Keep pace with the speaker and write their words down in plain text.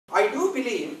to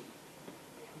believe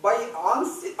by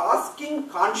asking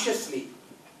consciously,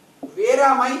 where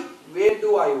am I, where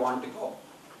do I want to go?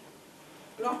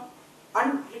 You know,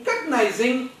 and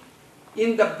recognizing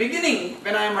in the beginning,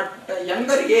 when I am at a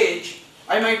younger age,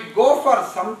 I might go for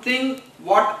something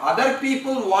what other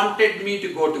people wanted me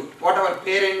to go to, what our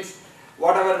parents,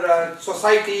 what our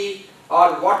society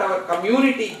or what our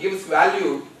community gives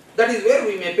value. That is where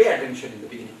we may pay attention in the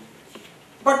beginning.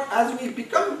 But as we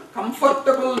become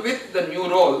comfortable with the new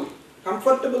role,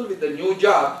 comfortable with the new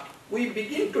job, we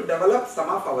begin to develop some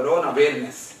of our own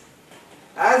awareness.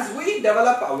 As we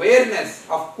develop awareness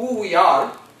of who we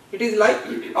are, it is like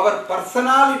our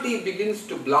personality begins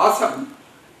to blossom,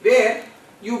 where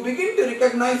you begin to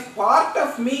recognize part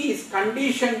of me is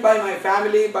conditioned by my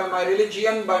family, by my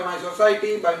religion, by my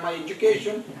society, by my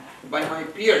education, by my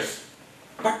peers.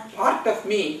 But part of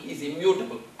me is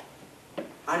immutable.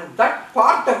 And that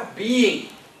part of being,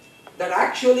 that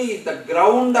actually is the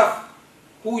ground of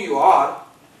who you are,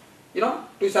 you know,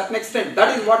 to a certain extent,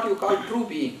 that is what you call true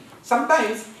being.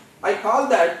 Sometimes I call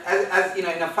that as in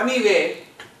a funny way,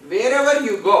 wherever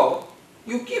you go,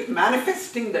 you keep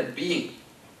manifesting that being.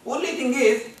 Only thing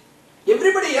is,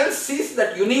 everybody else sees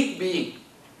that unique being.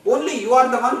 Only you are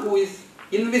the one who is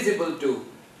invisible to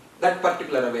that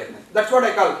particular awareness. That's what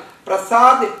I call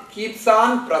Prasad keeps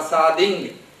on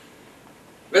prasading.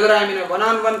 Whether I am in a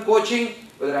one-on-one coaching,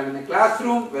 whether I am in a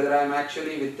classroom, whether I am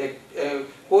actually with a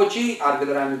coachee or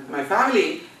whether I am with my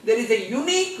family, there is a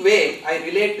unique way I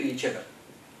relate to each other.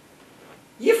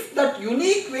 If that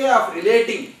unique way of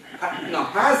relating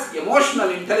has emotional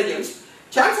intelligence,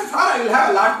 chances are I will have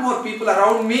a lot more people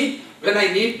around me when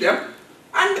I need them,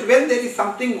 and when there is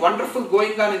something wonderful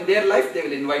going on in their life, they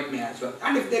will invite me as well.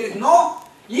 And if there is no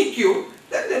EQ,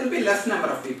 then there will be less number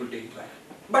of people to interact.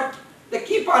 But the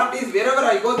key part is wherever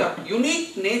I go, the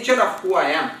unique nature of who I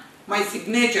am, my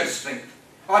signature strength,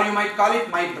 or you might call it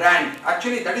my brand.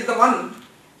 Actually, that is the one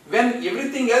when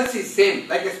everything else is same,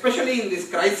 like especially in these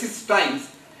crisis times,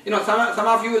 you know, some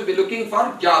of you will be looking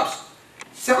for jobs.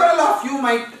 Several of you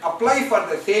might apply for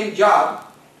the same job,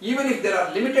 even if there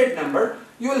are limited number.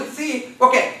 You will see,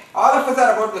 okay, all of us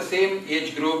are about the same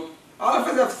age group, all of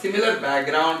us have similar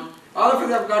background, all of us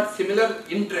have got similar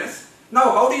interests.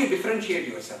 Now, how do you differentiate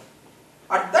yourself?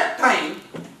 At that time,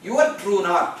 your true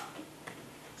north,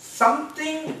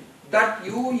 something that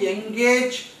you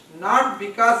engage not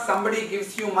because somebody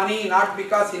gives you money, not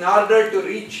because in order to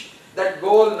reach that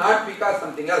goal, not because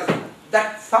something else,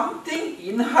 that something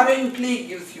inherently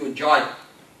gives you joy.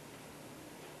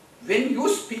 When you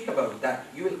speak about that,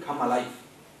 you will come alive.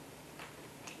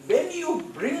 When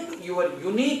you bring your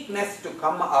uniqueness to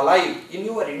come alive in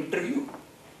your interview,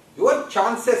 your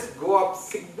chances go up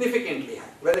significantly high.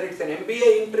 Whether it's an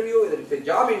MBA interview, whether it's a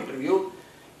job interview,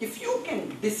 if you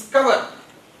can discover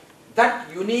that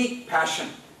unique passion,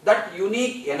 that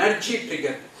unique energy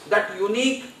trigger, that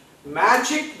unique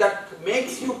magic that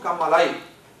makes you come alive,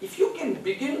 if you can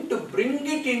begin to bring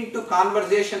it into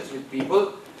conversations with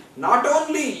people, not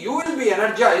only you will be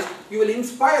energized, you will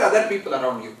inspire other people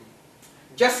around you.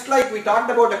 Just like we talked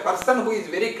about a person who is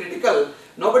very critical,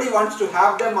 nobody wants to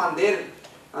have them on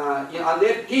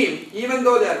their team, even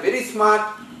though they are very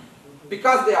smart,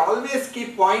 because they always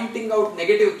keep pointing out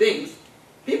negative things,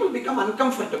 people become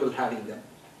uncomfortable having them.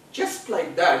 Just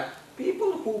like that,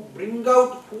 people who bring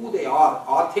out who they are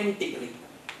authentically.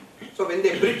 So when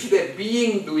they bridge their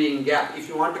being-doing gap, if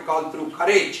you want to call through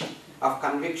courage of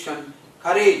conviction,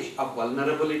 courage of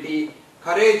vulnerability,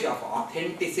 courage of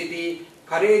authenticity,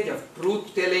 courage of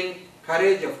truth-telling,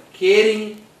 courage of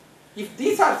caring, if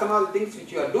these are some of the things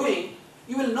which you are doing,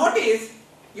 you will notice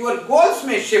your goals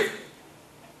may shift,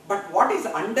 but what is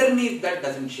underneath that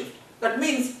doesn't shift. That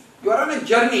means you are on a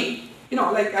journey, you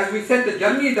know, like as we said, the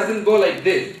journey doesn't go like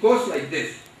this, it goes like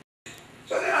this.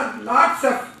 So there are lots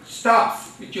of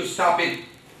stops which you stop in.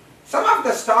 Some of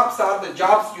the stops are the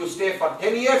jobs you stay for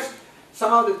 10 years,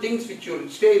 some of the things which you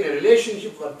stay in a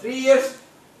relationship for 3 years,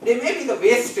 they may be the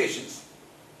way stations.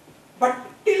 But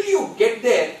till you get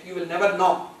there, you will never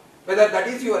know whether that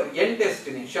is your end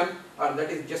destination or that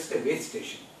is just a way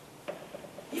station.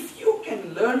 If you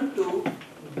can learn to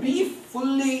be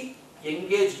fully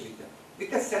engaged with them,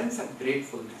 with a sense of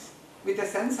gratefulness, with a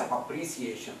sense of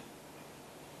appreciation,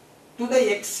 to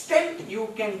the extent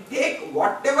you can take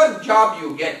whatever job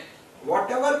you get,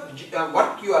 whatever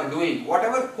work you are doing,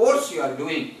 whatever course you are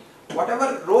doing,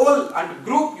 whatever role and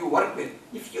group you work with,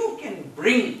 if you can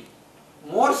bring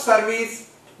more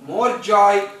service, more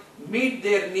joy, meet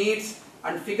their needs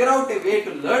and figure out a way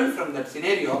to learn from that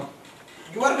scenario,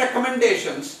 your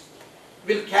recommendations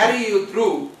will carry you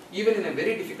through even in a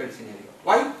very difficult scenario.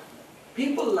 Why?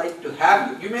 People like to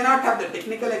have you. You may not have the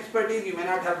technical expertise, you may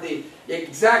not have the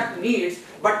exact needs,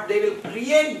 but they will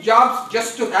create jobs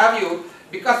just to have you,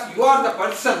 because you are the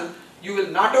person. You will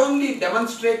not only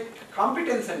demonstrate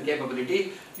competence and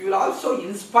capability, you will also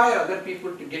inspire other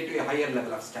people to get to a higher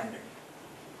level of standard.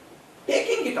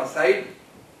 Taking it aside,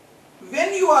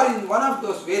 when you are in one of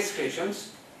those way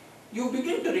stations, you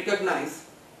begin to recognize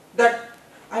that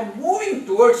I am moving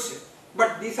towards it,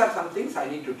 but these are some things I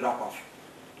need to drop off.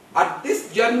 At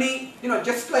this journey,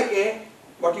 just like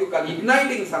what you call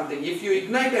igniting something. If you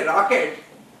ignite a rocket,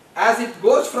 as it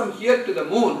goes from here to the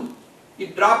moon,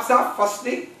 it drops off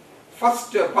the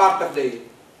first part of the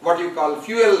what you call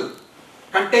fuel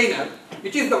container,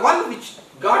 which is the one which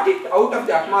got it out of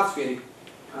the atmospheric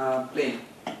plane.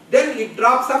 Then it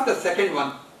drops off the second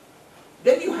one.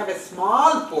 Then you have a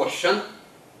small portion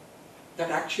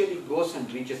that actually goes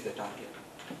and reaches the target.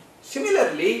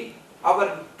 Similarly,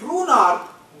 our true north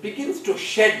begins to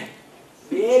shed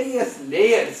various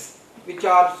layers which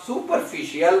are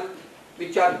superficial,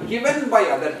 which are given by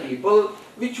other people,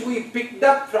 which we picked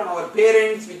up from our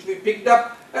parents, which we picked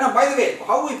up. By the way,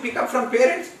 how we pick up from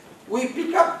parents? We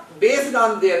pick up based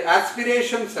on their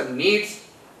aspirations and needs,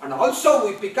 and also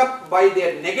we pick up by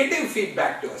their negative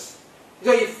feedback to us.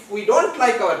 So if we don't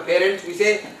like our parents, we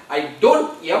say, I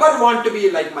don't ever want to be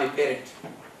like my parents.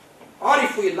 Or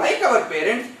if we like our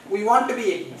parents, we want to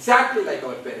be exactly like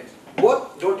our parents.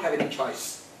 Both don't have any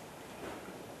choice.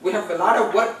 We have a lot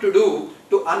of work to do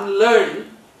to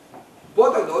unlearn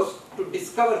both of those to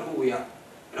discover who we are.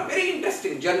 Very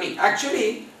interesting journey.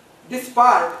 Actually, this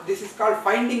is called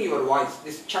finding your voice.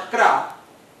 This chakra,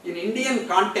 in Indian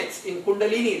context, in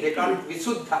Kundalini, they call it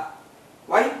Visuddha.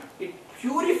 Why? It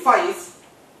purifies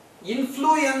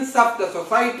influence of the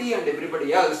society and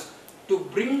everybody else to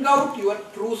bring out your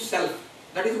true self.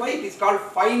 That is why it is called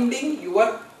finding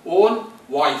your own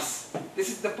voice. This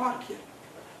is the part here.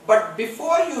 But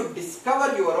before you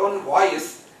discover your own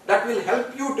voice, that will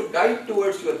help you to guide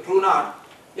towards your true north,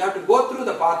 you have to go through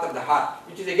the path of the heart,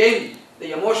 which is again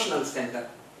the emotional center.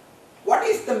 What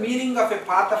is the meaning of a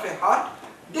path of a heart?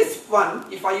 This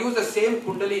one, if I use the same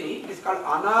Kundalini, is called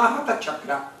Anahata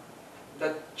Chakra.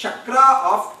 The chakra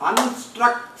of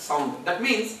unstruck sound. That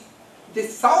means the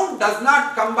sound does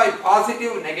not come by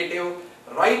positive, negative,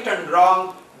 right and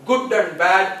wrong, good and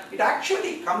bad. It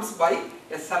actually comes by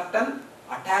a certain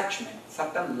attachment,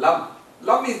 certain love.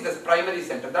 Love is the primary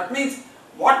center. That means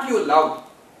what you love,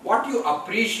 what you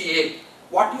appreciate,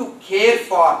 what you care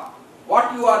for,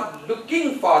 what you are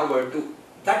looking forward to.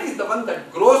 That is the one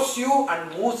that grows you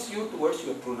and moves you towards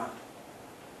your true north.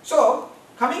 So,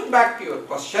 coming back to your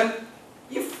question,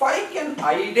 if I can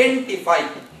identify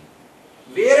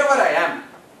wherever I am,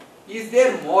 is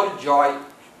there more joy?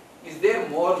 Is there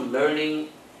more learning?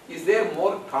 Is there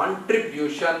more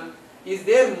contribution? Is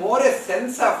there more a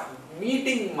sense of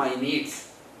meeting my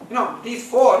needs? These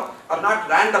four are not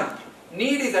random.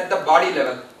 Need is at the body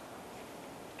level.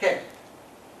 Okay.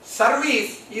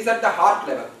 Service is at the heart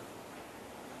level.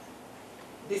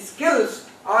 The skills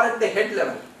are at the head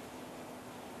level.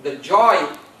 The joy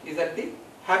is at the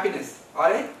happiness or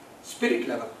a spirit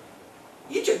level.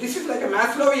 This is like a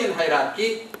Maslowian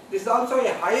hierarchy. This is also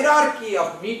a hierarchy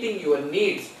of meeting your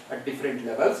needs at different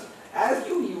levels. As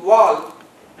you evolve,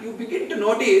 you begin to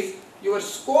notice your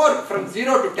score from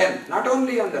 0 to 10, not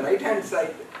only on the right hand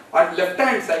side or left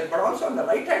hand side, but also on the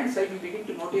right hand side, you begin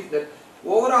to notice that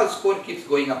overall score keeps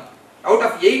going up. Out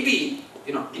of 80,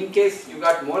 in case you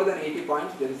got more than 80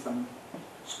 points, there is some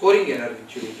scoring error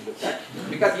which you need to look at.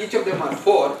 Because each of them are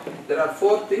 4, there are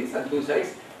 4 things on 2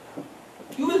 sides.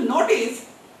 You will notice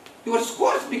your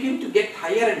scores begin to get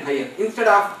higher and higher. Instead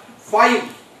of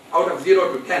 5 out of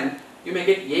 0 to 10, you may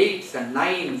get 8s and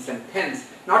 9s and 10s.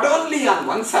 Not only on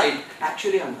one side,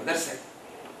 actually on the other side.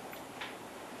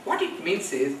 What it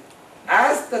means is,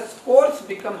 as the scores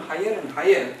become higher and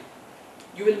higher,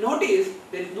 you will notice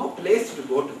there is no place to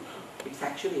go to. It's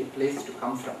actually a place to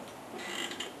come from.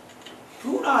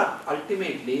 True north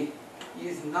ultimately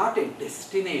is not a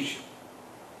destination.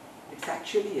 It's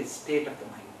actually a state of the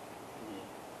mind.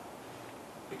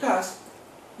 Because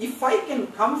if I can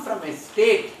come from a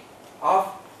state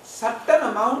of certain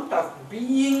amount of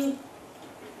being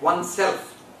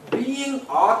oneself, being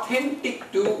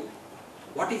authentic to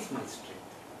what is my strength,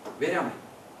 where am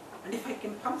I? And if I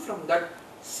can come from that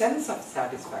sense of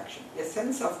satisfaction, a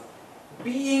sense of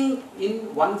being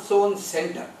in one's own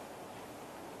center,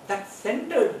 that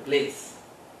centered place,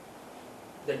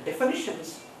 the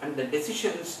definitions and the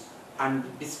decisions and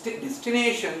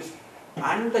destinations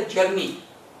and the journey,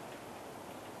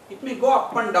 it may go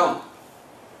up and down,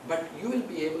 but you will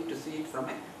be able to see it from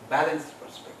a balanced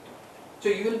perspective. So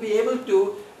you will be able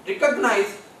to recognize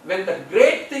when the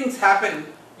great things happen,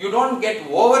 you don't get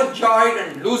overjoyed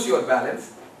and lose your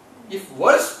balance. If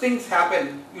worse things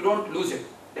happen, you don't lose it.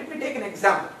 Let me take an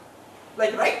example.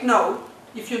 Like right now,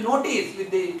 if you notice with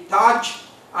the Taj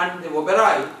and the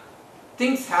Oberoi,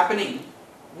 things happening,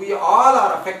 we all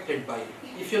are affected by it.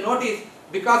 If you notice,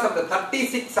 because of the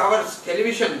 36 hours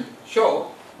television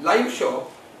show, live show,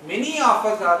 many of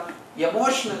us are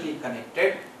emotionally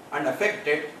connected and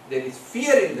affected. There is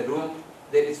fear in the room,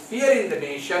 there is fear in the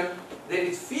nation, there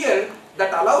is fear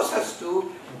that allows us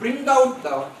to bring out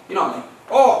the, like,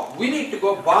 oh, we need to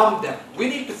go bomb them, we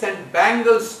need to send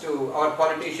bangles to our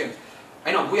politicians.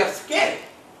 I know, we are scared.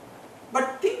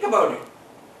 But think about it.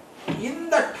 In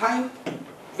the time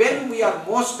when we are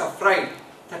most afraid,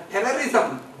 the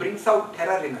terrorism brings out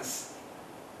terror in us.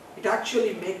 It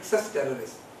actually makes us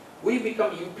terrorists. We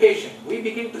become impatient, we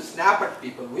begin to snap at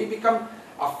people, we become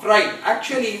afraid.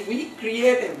 Actually, we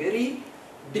create a very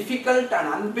difficult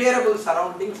and unbearable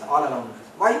surroundings all around us.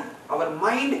 Why? Our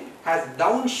mind has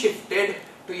downshifted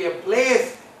to a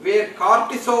place where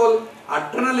cortisol,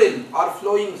 adrenaline are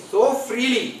flowing so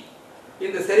freely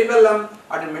in the cerebellum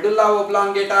and in medulla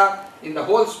oblongata, in the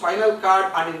whole spinal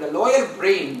cord and in the lower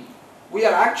brain. We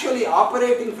are actually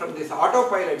operating from this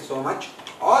autopilot so much.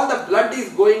 All the blood is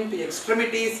going to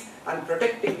extremities and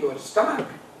protecting your stomach,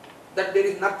 that there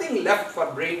is nothing left for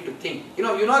brain to think. You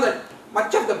know that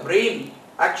much of the brain,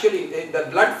 actually the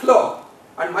blood flow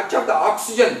and much of the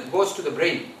oxygen goes to the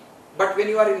brain. But when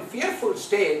you are in fearful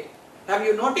state, have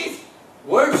you noticed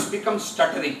words become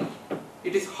stuttering?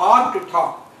 It is hard to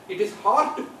talk. It is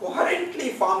hard to coherently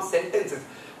form sentences.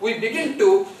 We begin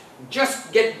to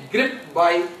just get gripped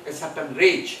by a certain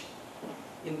rage.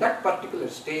 In that particular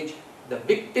stage, the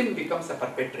victim becomes a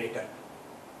perpetrator.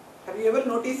 Have you ever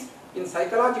noticed, in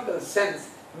psychological sense,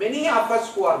 many of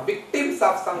us who are victims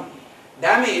of some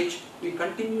damage, we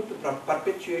continue to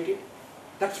perpetuate it?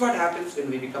 That's what happens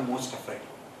when we become most afraid.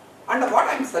 And what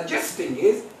I am suggesting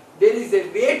is, there is a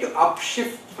way to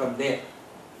upshift from there.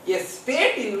 A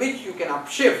state in which you can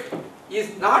upshift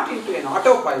is not into an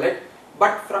autopilot,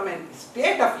 but from a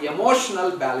state of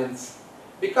emotional balance.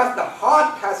 Because the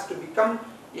heart has to become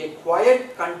a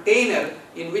quiet container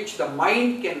in which the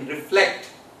mind can reflect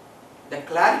the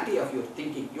clarity of your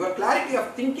thinking. Your clarity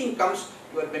of thinking comes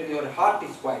when your heart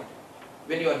is quiet,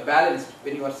 when you are balanced,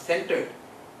 when you are centered.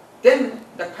 Then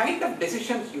the kind of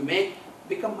decisions you make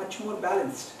become much more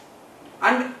balanced.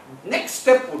 And next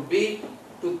step would be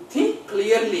to think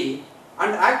clearly,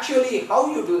 and actually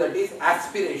how you do that is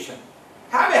aspiration.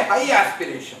 Have a high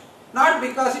aspiration, not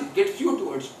because it gets you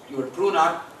towards your true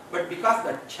north, but because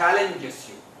that challenges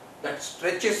you, that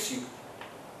stretches you.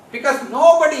 Because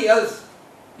nobody else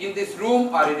in this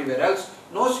room or anywhere else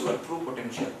knows your true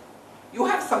potential. You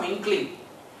have some inkling.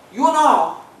 You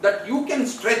know that you can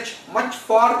stretch much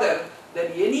farther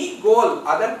than any goal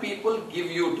other people give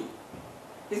you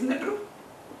to. Isn't that true?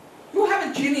 You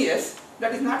have a genius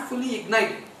that is not fully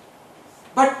ignited.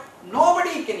 But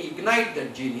nobody can ignite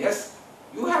that genius.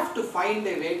 You have to find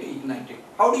a way to ignite it.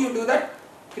 How do you do that?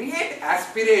 Create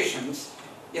aspirations,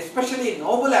 especially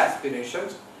noble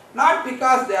aspirations, not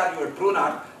because they are your true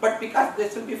north, but because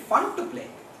this will be fun to play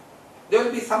with. There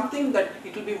will be something that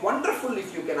it will be wonderful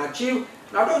if you can achieve,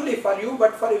 not only for you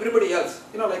but for everybody else.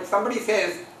 Like somebody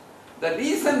says, the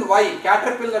reason why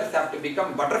caterpillars have to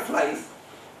become butterflies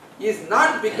is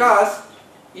not because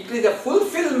it is a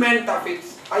fulfillment of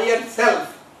its higher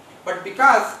self, but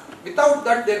because without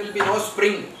that there will be no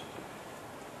spring.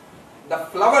 The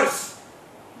flowers,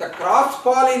 the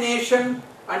cross-pollination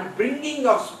and bringing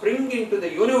of spring into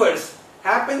the universe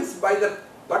happens by the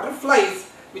butterflies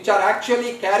which are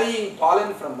actually carrying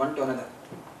pollen from one to another.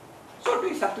 So to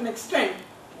a certain extent,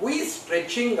 we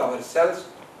stretching ourselves,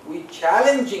 we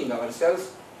challenging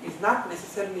ourselves is not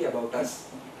necessarily about us.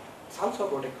 It's also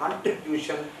about a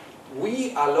contribution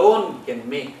we alone can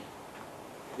make.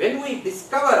 When we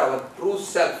discover our true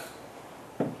self,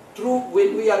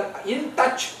 when we are in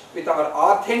touch with our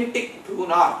authentic true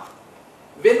north,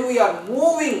 when we are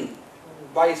moving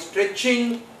by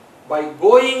stretching, by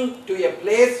going to a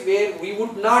place where we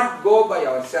would not go by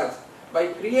ourselves, by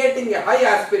creating a high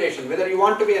aspiration, whether you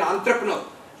want to be an entrepreneur,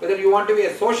 whether you want to be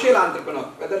a social entrepreneur,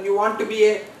 whether you want to be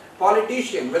a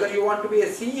politician, whether you want to be a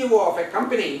CEO of a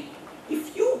company,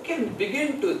 if you can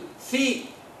begin to see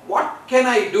what can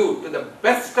I do to the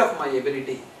best of my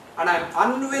ability, and I am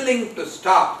unwilling to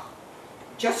stop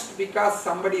just because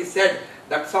somebody said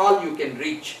that's all you can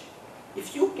reach.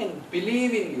 If you can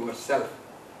believe in yourself,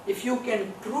 if you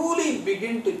can truly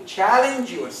begin to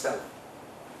challenge yourself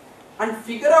and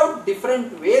figure out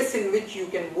different ways in which you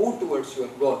can move towards your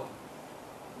goal,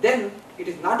 then it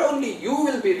is not only you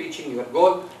will be reaching your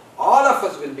goal, all of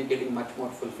us will be getting much more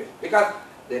fulfilled, because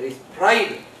there is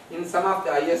pride in some of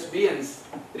the ISBNs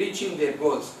reaching their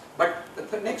goals. But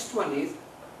the next one is,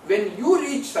 when you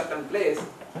reach certain place,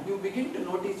 you begin to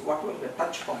notice what were the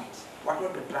touch points, what were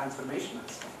the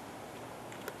transformations.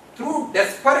 Through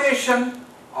desperation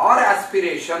or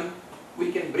aspiration,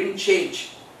 we can bring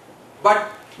change. But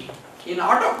in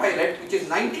autopilot, which is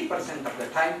 90% of the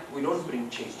time, we don't bring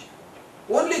change.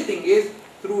 Only thing is,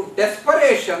 through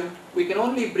desperation, we can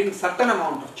only bring certain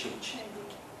amount of change.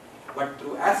 But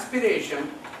through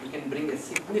aspiration, we can bring a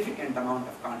significant amount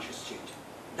of conscious change.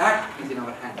 That is in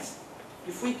our hands.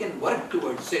 If we can work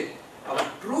towards it, our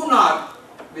true north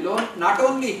will not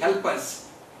only help us,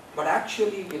 but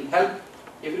actually will help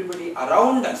everybody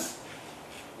around us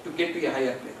to get to a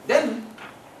higher place. Then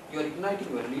you are igniting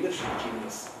your leadership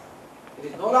genius. It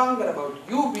is no longer about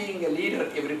you being a leader,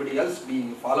 everybody else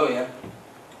being a follower.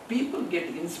 People get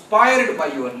inspired by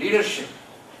your leadership,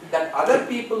 that other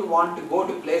people want to go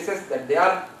to places that they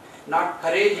are not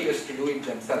courageous to do it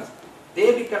themselves.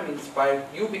 They become inspired,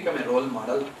 you become a role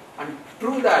model, and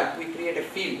through that we create a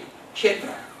field,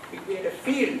 kshetra, we create a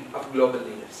field of global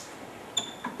leaders.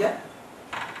 Yeah?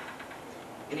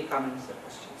 Any comments or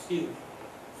questions? Excuse me.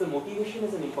 So motivation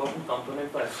is an important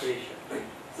component for aspiration. Right.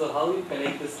 So how you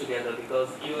connect this together? Because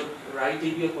your right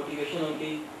degree of motivation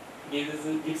only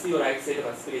gives you a right set of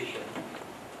aspiration.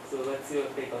 So what's your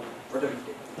take on that? What do you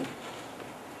take?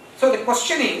 So the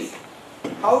question is,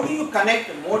 how do you connect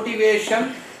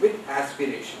motivation with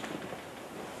aspiration?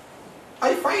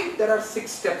 I find there are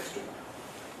 6 steps to it.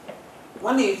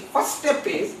 One is, first step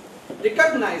is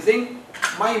recognizing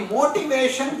my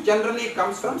motivation generally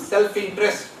comes from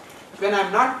self-interest when I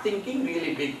am not thinking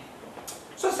really big.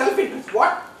 So self-interest,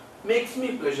 what makes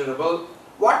me pleasurable,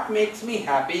 what makes me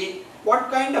happy, what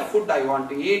kind of food I want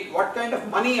to eat, what kind of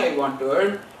money I want to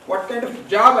earn, what kind of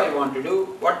job I want to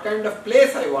do, what kind of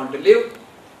place I want to live.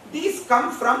 These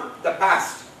come from the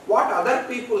past, what other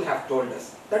people have told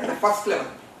us. That is the first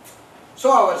level.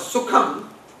 So our sukham,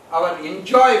 our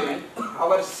enjoyment,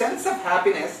 our sense of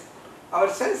happiness, our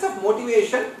sense of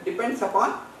motivation depends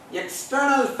upon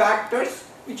external factors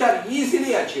which are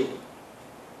easily achievable.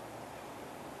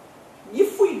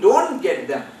 If we don't get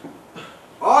them,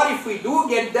 or if we do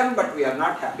get them but we are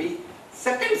not happy,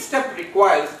 second step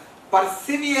requires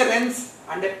perseverance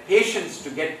and a patience to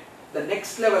get the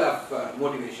next level of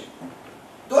motivation.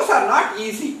 Those are not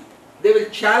easy. They will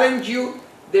challenge you,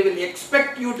 they will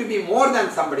expect you to be more than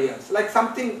somebody else. Like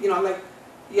something, like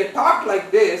a talk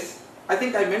like this, I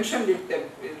think I mentioned it a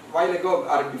while ago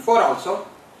or before also,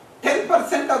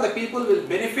 10% of the people will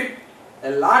benefit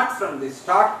a lot from this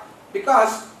talk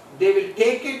because they will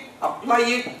take it, apply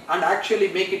it and actually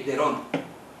make it their own.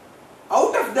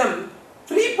 Out of them,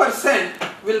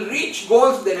 3% will reach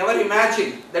goals they never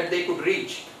imagined that they could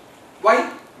reach.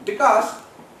 Why? Because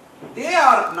they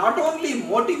are not only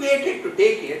motivated to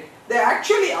take it, they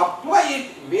actually apply it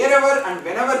wherever and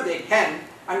whenever they can,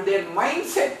 and their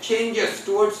mindset changes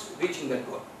towards reaching that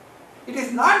goal. It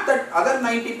is not that other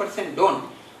 90% don't.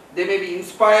 They may be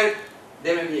inspired,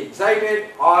 they may be excited,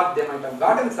 or they might have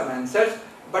gotten some answers,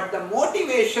 but the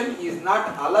motivation is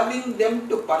not allowing them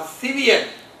to persevere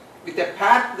with a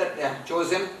path that they have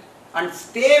chosen and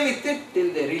stay with it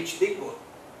till they reach the goal.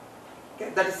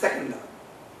 Okay, that is second level.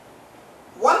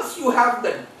 Once you have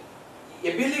the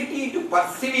ability to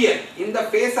persevere in the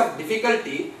face of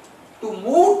difficulty, to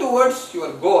move towards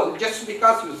your goal just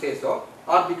because you say so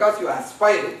or because you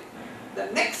aspire it, the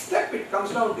next step it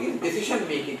comes down to is decision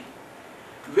making.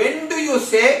 When do you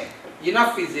say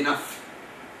enough is enough?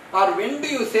 Or when do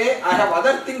you say I have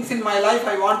other things in my life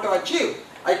I want to achieve,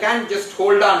 I can't just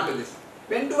hold on to this?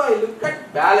 When do I look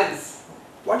at balance?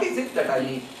 What is it that I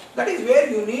need? That is where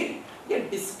you need a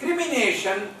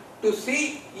discrimination to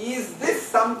see, is this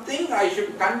something I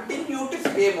should continue to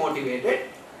stay motivated,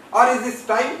 or is this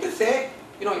time to say,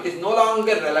 it is no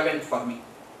longer relevant for me?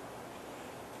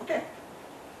 Okay.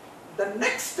 The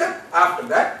next step after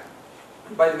that,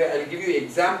 by the way, I will give you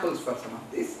examples for some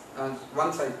of these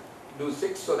once I do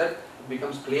 6 so that it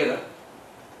becomes clearer.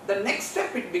 The next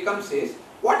step it becomes is,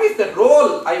 what is the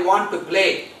role I want to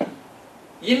play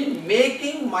in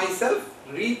making myself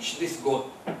reach this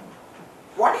goal?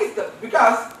 What is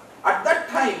because at that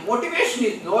time motivation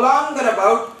is no longer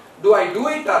about do I do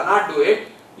it or not do it.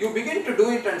 You begin to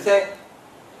do it and say,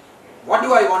 what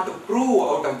do I want to prove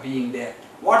out of being there?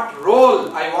 What role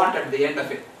I want at the end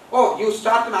of it? Oh, you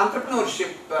start an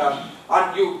entrepreneurship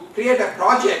or you create a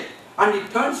project and it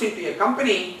turns into a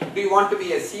company. Do you want to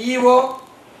be a CEO?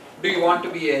 Do you want to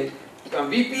be a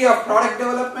VP of product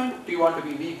development? Do you want to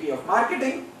be VP of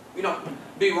marketing?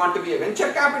 Do you want to be a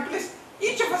venture capitalist?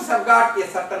 Each of us have got a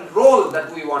certain role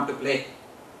that we want to play.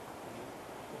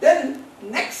 Then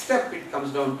next step it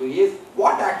comes down to is,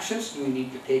 what actions do we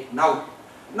need to take now?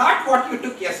 Not what you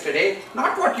took yesterday,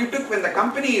 not what you took when the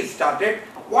company is started,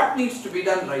 what needs to be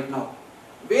done right now?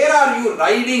 Where are you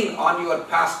riding on your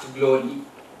past glory?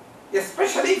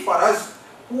 Especially for us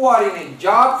who are in a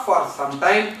job for some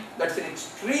time, that's an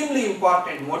extremely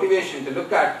important motivation to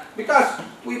look at, because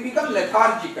we become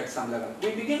lethargic at some level.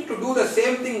 We begin to do the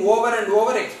same thing over and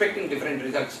over expecting different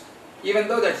results, even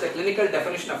though that's a clinical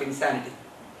definition of insanity.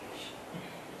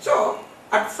 So,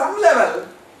 at some level,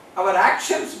 our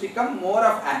actions become more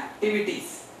of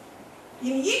activities.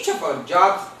 In each of our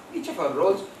jobs, each of our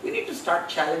roles, we need to start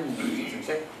challenging ourselves and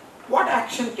say, what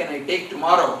action can I take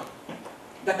tomorrow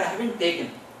that I haven't taken?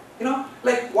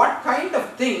 Like what kind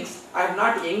of things I have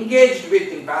not engaged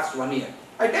with in past 1 year.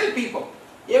 I tell people,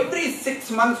 every 6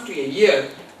 months to a year,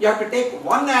 you have to take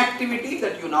one activity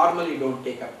that you normally don't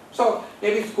take up. So,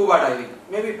 maybe scuba diving,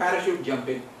 maybe parachute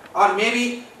jumping, or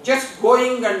maybe just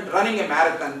going and running a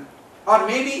marathon, or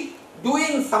maybe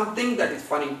doing something that is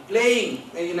funny, playing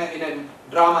in a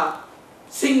drama,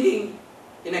 singing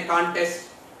in a contest,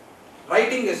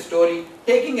 writing a story,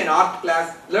 taking an art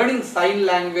class, learning sign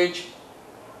language.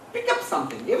 Pick up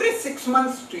something. Every 6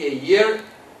 months to a year,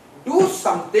 do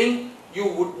something you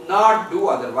would not do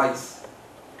otherwise.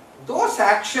 Those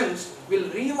actions will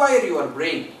rewire your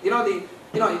brain. It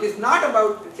is not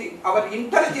about, our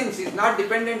intelligence is not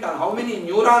dependent on how many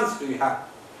neurons do you have,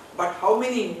 but how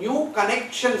many new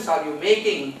connections are you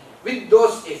making with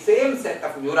those same set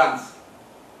of neurons.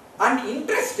 And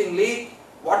interestingly,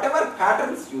 whatever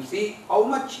patterns you see, how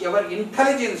much ever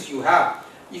intelligence you have,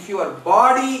 if your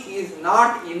body is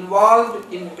not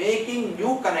involved in making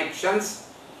new connections,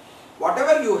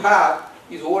 whatever you have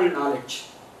is old knowledge.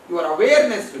 Your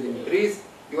awareness will increase,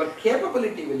 your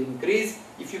capability will increase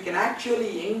if you can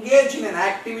actually engage in an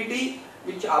activity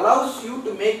which allows you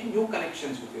to make new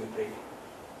connections with your brain.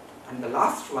 And the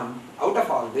last one, out of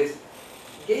all this,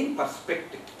 gain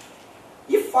perspective.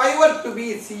 If I were to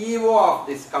be CEO of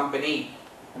this company,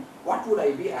 what would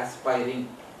I be aspiring?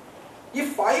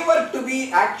 If I were to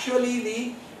be actually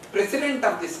the president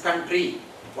of this country,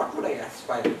 what would I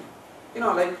aspire?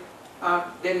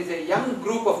 There is a young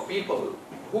group of people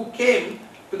who came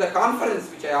to the conference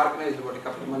which I organized about a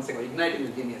couple of months ago, Igniting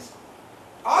the Genius.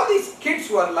 All these kids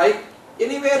were like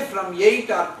anywhere from 8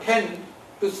 or 10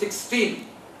 to 16.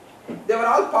 They were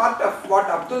all part of what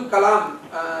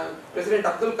President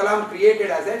Abdul Kalam created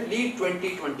as a Lead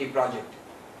 2020 project.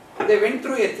 They went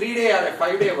through a 3-day or a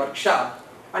 5-day workshop,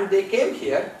 and they came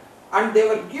here and they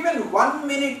were given 1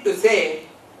 minute to say,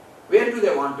 where do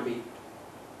they want to be?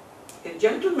 A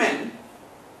gentleman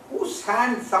whose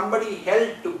hand somebody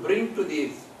held to bring to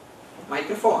this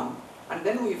microphone, and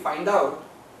then we find out,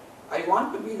 I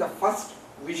want to be the first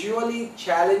visually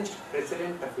challenged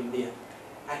president of India.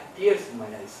 I had tears in my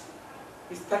eyes.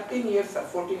 He's 13 years or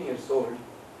 14 years old,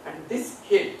 and this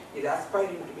kid is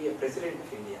aspiring to be a president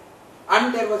of India.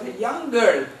 And there was a young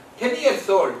girl, 10 years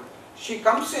old, she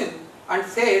comes in and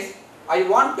says, I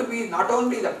want to be not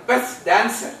only the best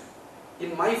dancer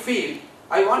in my field,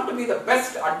 I want to be the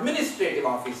best administrative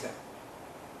officer.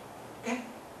 Okay?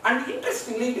 And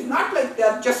interestingly, it is not like they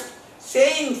are just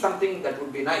saying something that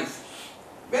would be nice.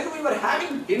 When we were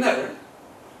having dinner,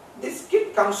 this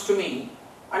kid comes to me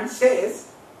and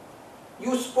says,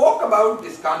 you spoke about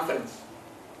this conference.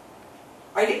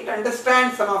 I didn't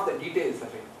understand some of the details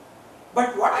of it.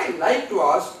 But what I liked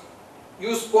was,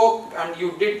 you spoke and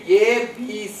you did A,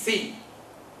 B, C.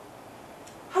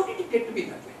 How did it get to be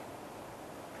that way?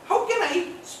 How can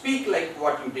I speak like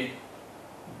what you did?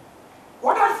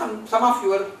 What are some of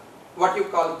your, what you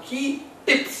call key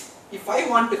tips if I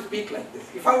want to speak like this?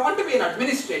 If I want to be an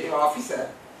administrative officer,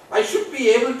 I should be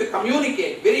able to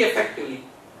communicate very effectively.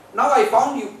 Now I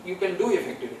found you can do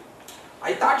effectively.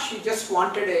 I thought she just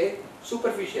wanted a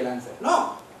superficial answer.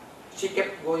 No. She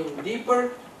kept going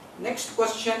deeper. Next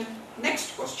question.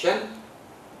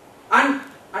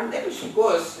 And then she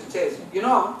goes and says,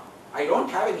 I don't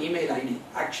have an email ID.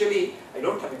 Actually, I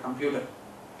don't have a computer.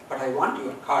 But I want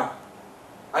your card.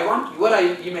 I want your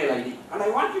email ID. And I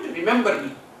want you to remember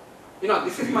me.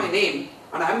 This is my name.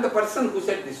 And I am the person who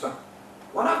said this one.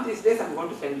 One of these days I am going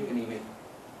to send you an email.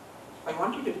 I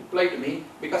want you to reply to me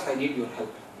because I need your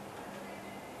help.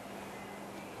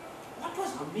 What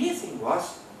was amazing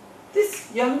was,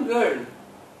 this young girl,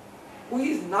 who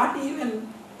is not even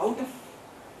out of,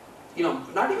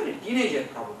 not even a teenager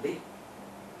probably,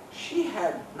 she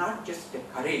had not just a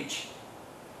courage,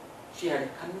 she had a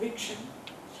conviction,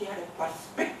 she had a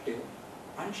perspective,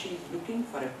 and she is looking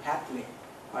for a pathway.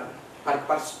 her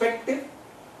perspective,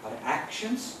 her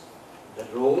actions, the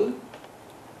role,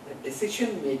 the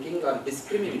decision making or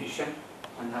discrimination,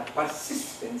 and her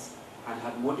persistence and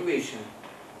her motivation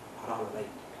are all right.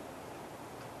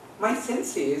 My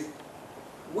sense is,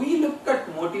 we look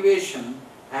at motivation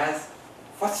as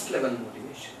first level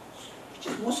motivation, which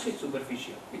is mostly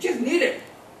superficial, which is needed.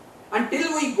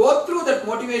 Until we go through that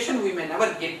motivation, we may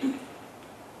never get to it.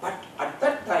 But at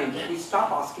that time, we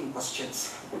stop asking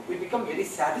questions. We become very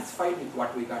satisfied with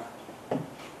what we got.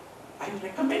 I am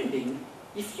recommending,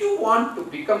 if you want to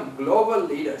become global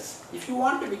leaders, if you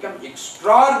want to become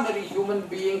extraordinary human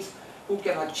beings who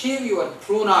can achieve your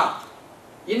true north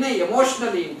in an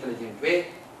emotionally intelligent way,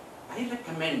 I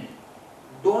recommend,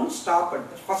 don't stop at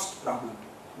the first problem.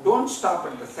 Don't stop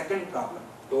at the second problem.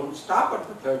 Don't stop at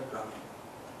the third problem.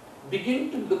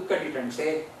 Begin to look at it and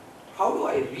say, how do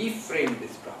I reframe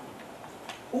this problem?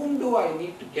 Whom do I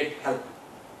need to get help?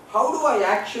 How do I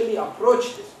actually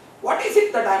approach this? What is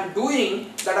it that I am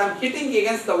doing that I am hitting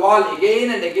against the wall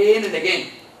again and again and again?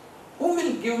 Who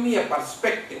will give me a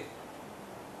perspective?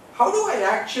 How do I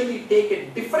actually take a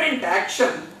different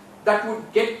action that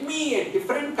would get me a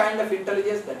different kind of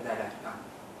intelligence than that I have done?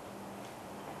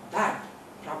 That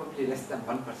probably less than 1%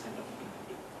 of the people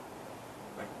do.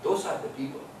 But those are the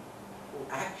people who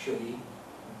actually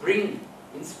bring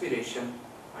inspiration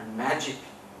and magic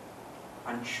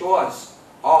and show us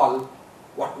all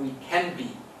what we can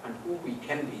be and who we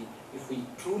can be if we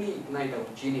truly ignite our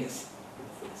genius to the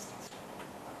fullest extent.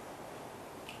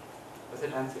 Does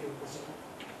it answer your question?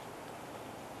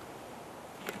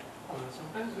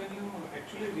 Sometimes when you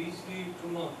actually reach the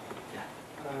true north, Yeah.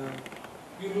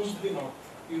 you lose the north.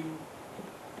 You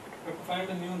have to find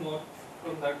a new north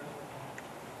from that north.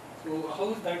 So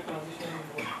how is that transition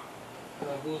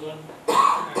goes on,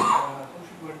 and how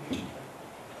should one deal with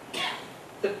that?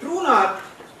 The true north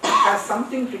has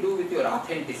something to do with your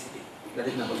authenticity. That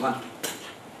is number one.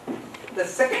 The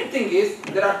second thing is,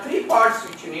 there are three parts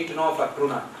which you need to know for true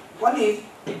north. One is,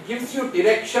 it gives you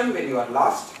direction when you are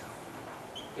lost.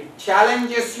 It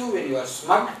challenges you when you are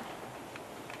smug.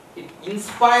 It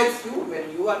inspires you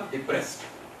when you are depressed.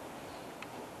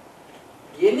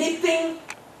 Anything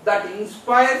that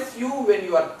inspires you when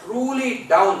you are truly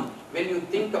down, when you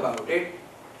think about it,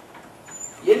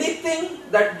 anything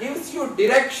that gives you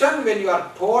direction when you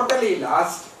are totally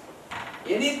lost,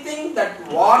 anything that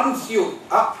warns you,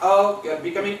 you are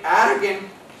becoming arrogant,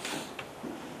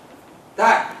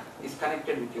 that is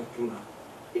connected with your true north.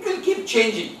 It will keep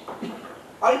changing.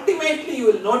 Ultimately, you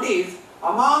will notice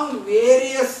among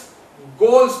various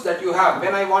goals that you have,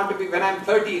 when I want to be, when I am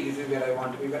 30, this is where I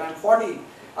want to be, when I am 40,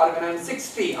 or when I am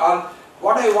 60, or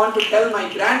what I want to tell my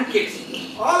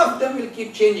grandkids, all of them will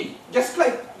keep changing. Just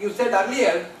like you said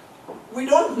earlier, we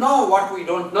don't know what we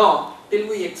don't know till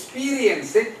we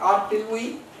experience it or till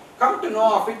we come to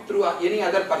know of it through any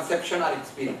other perception or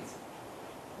experience.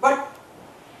 But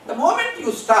the moment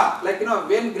you stop, like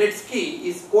Wayne Gretzky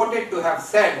is quoted to have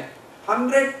said,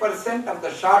 100% of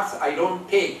the shots I don't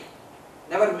take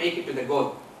never make it to the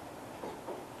goal.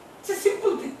 It's a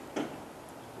simple thing.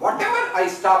 Whatever I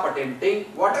stop attempting,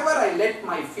 whatever I let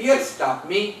my fear stop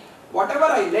me, whatever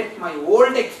I let my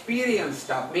old experience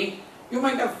stop me, you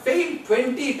might have failed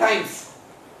 20 times.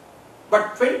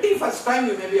 But 21st time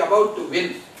you may be about to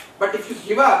win. But if you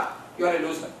give up, you are a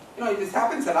loser. This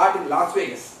happens a lot in Las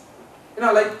Vegas.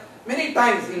 Like many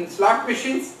times in slot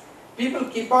machines, people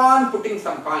keep on putting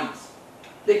some coins.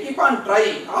 They keep on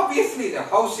trying. Obviously the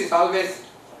house is always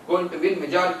going to win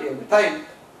majority of the time.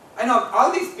 I know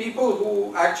all these people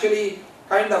who actually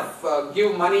kind of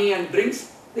give money and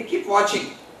drinks, they keep watching.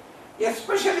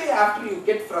 Especially after you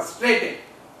get frustrated.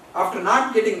 After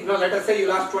not getting, let us say you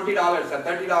lost $20 or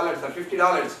 $30 or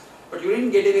 $50, but you didn't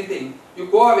get anything,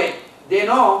 you go away. They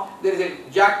know there is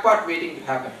a jackpot waiting to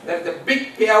happen. There is a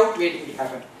big payout waiting to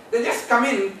happen. They just come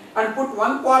in and put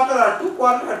 1 quarter or 2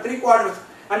 quarters or 3 quarters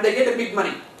and they get a big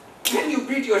money. Then you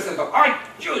beat yourself up. I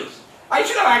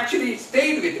should have actually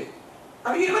stayed with it.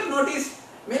 Have you ever noticed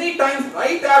many times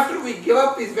right after we give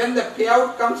up is when the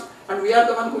payout comes and we are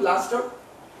the one who lost out?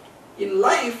 In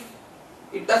life,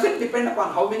 it doesn't depend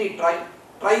upon how many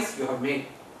tries you have made.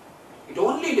 It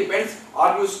only depends,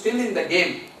 are you still in the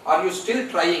game? Are you still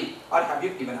trying? Or have you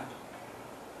given up?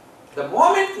 The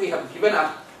moment we have given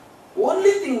up,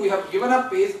 only thing we have given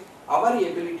up is our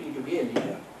ability to be a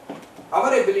leader. Our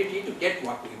ability to get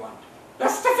what we want.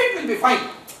 Rest of it will be fine.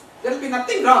 There will be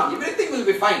nothing wrong. Everything will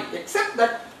be fine. Except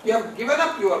that you have given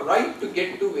up your right to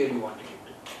get to where you want to get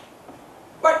to.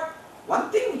 But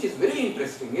one thing which is very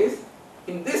interesting is,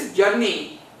 in this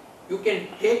journey, you can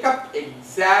take up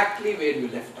exactly where you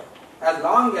left off, as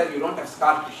long as you don't have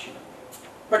scar tissue.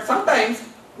 But sometimes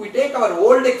we take our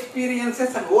old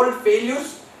experiences and old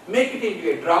failures, make it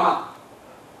into a drama.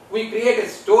 We create a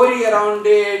story around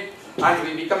it and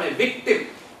we become a victim.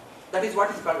 That is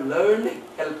what is called learned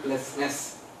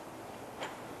helplessness.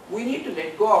 We need to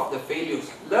let go of the failures.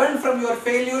 Learn from your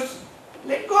failures,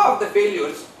 let go of the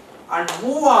failures and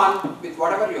move on with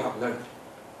whatever you have learned.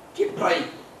 Keep trying.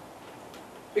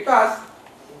 Because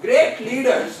great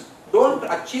leaders don't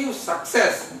achieve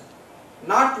success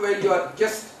not while you are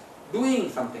just doing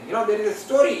something. You know, there is a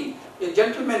story, a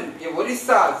gentleman, a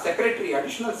Orissa secretary,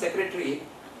 additional secretary.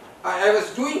 I was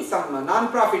doing some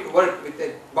non-profit work with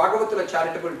a Bhagavatula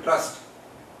Charitable Trust.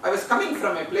 I was coming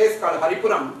from a place called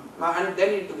Haripuram and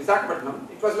then into Visakhapatnam.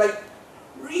 It was like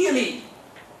really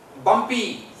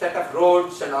bumpy set of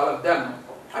roads and all of them.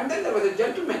 And then there was a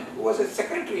gentleman who was a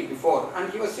secretary before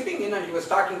and he was sitting in and he was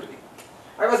talking to me.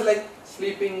 I was like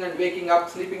sleeping and waking up,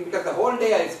 sleeping because the whole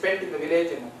day I spent in the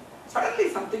village and suddenly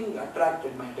something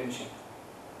attracted my attention.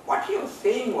 What he was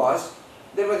saying was,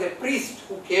 there was a priest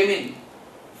who came in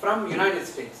from United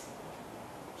States.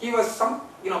 He was some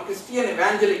Christian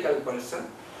evangelical person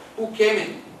who came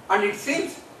in and it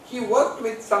seems he worked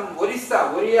with some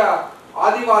Oriya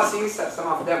Adivasis or some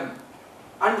of them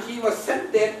and he was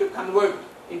sent there to convert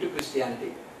into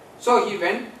Christianity. So he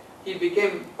went, he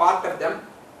became part of them.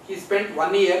 He spent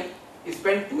 1 year, he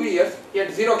spent 2 years, he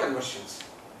had 0 conversions.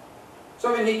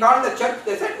 So when he called the church,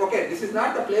 they said, okay, this is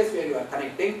not the place where you are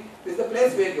connecting, this is the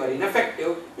place where you are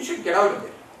ineffective, you should get out of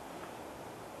there.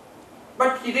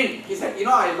 But he didn't. He said,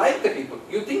 I like the people.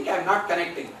 You think I am not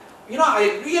connecting.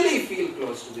 I really feel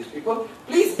close to these people.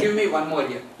 Please give me 1 more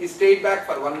year. He stayed back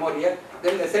for 1 more year.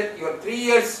 Then they said, your 3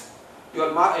 years,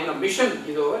 your mission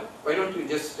is over. Why don't you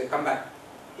just come back?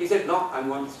 He said, no, I am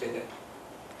going to stay there.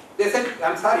 They said,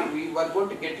 I'm sorry, we were going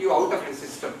to get you out of the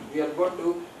system. We are going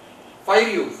to fire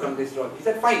you from this role. He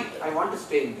said, fine, I want to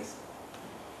stay in this.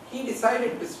 He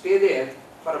decided to stay there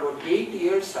for about 8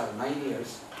 years or 9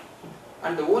 years.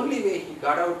 And the only way he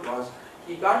got out was,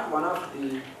 he got one of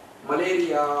the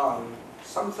malaria or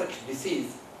some such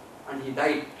disease and he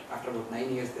died after about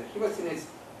 9 years there. He was in his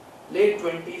late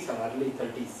 20s or early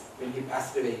 30s when he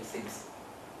passed away, it seems.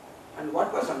 And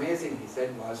what was amazing, he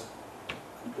said, was,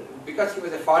 because he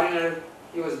was a foreigner,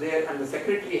 he was there and the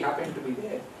secretary happened to be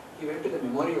there. He went to the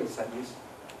memorial service.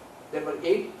 There were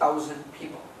 8,000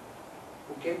 people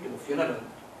who came to the funeral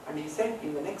and he said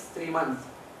in the next 3 months,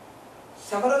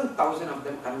 several thousand of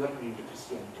them converted into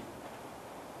Christianity.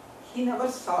 He never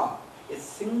saw a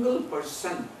single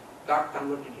person got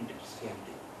converted into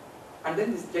Christianity. And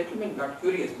then this gentleman got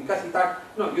curious because he thought,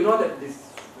 that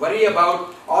this worry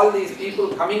about all these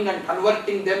people coming and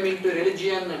converting them into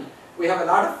religion and we have a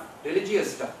lot of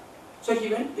religious stuff. So he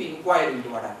went to inquire into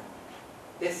what happened.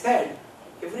 They said,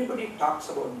 everybody talks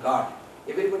about God,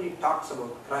 everybody talks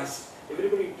about Christ,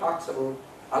 everybody talks about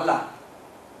Allah.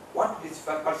 What this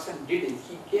person did is,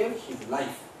 he gave his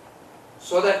life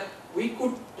so that we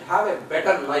could have a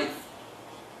better life.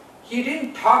 He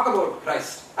didn't talk about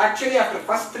Christ. Actually, after the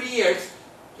first 3 years,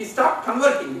 he stopped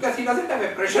converting because he doesn't have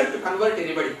a pressure to convert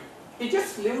anybody. He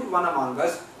just lived one among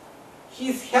us.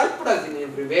 He's helped us in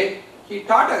every way. He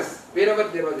taught us wherever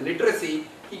there was literacy.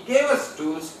 He gave us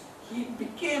tools. He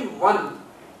became one.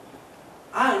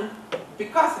 And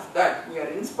because of that, we are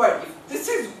inspired.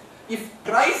 If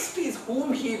Christ is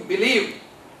whom he believed,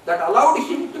 that allowed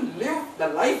him to live the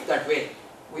life that way,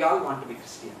 we all want to be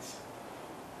Christians.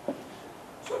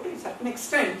 So to a certain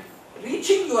extent,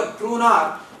 reaching your true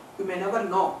north, you may never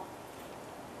know.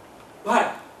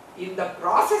 But in the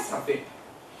process of it,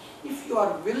 if you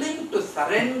are willing to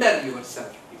surrender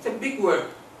yourself, it's a big word,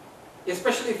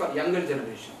 especially for younger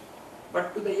generation.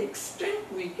 But to the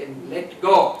extent we can let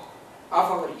go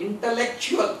of our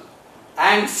intellectual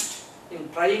angst in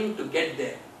trying to get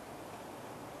there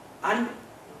and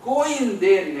go in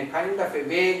there in a kind of a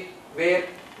way where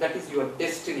that is your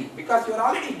destiny, because you are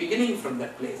already beginning from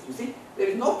that place. You see, there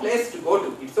is no place to go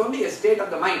to. It's only a state of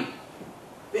the mind.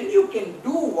 When you can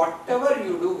do whatever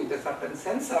you do with a certain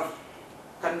sense of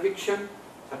conviction,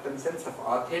 certain sense of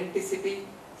authenticity,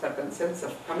 certain sense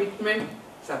of commitment,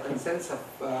 certain sense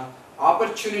of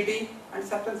opportunity, and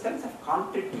certain sense of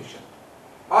contribution.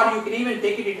 Or you can even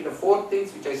take it into the 4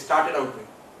 things which I started out with.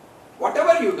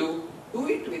 Whatever you do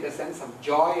it with a sense of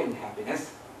joy and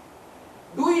happiness.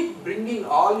 Do it bringing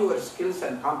all your skills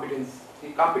and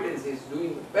competencies,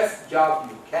 doing the best job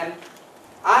you can,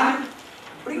 and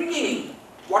bringing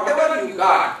whatever you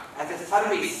got as a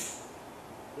service,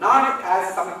 not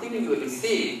as something you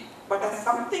receive, but as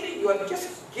something you are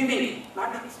just giving,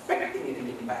 not expecting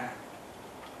anything back.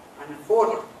 And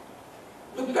 4th,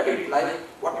 look at it like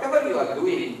whatever you are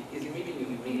doing is meeting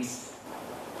your needs.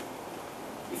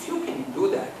 If you can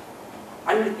do that,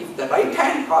 and if the right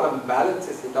hand column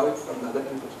balances it out from the other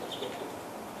people's perspective,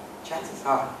 chances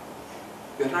are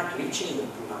you are not reaching the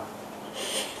true north.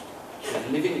 You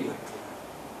are living your true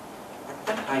north. At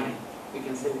that time, we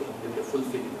can say we have lived a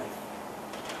fulfilling life.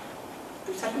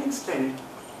 To a certain extent,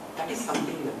 that is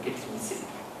something that gets missing.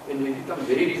 When we become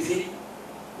very busy,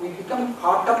 we become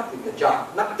caught up with the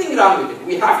job. Nothing wrong with it.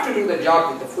 We have to do the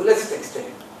job with the fullest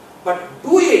extent. But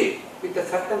do it with a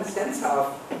certain sense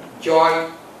of joy,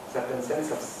 certain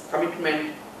sense of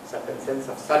commitment, certain sense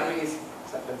of service,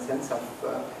 certain sense of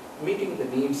meeting the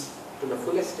needs to the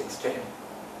fullest extent.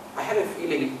 I have a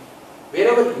feeling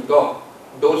wherever you go,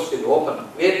 doors will open.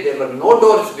 Where there were no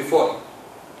doors before,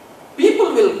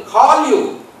 people will call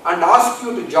you and ask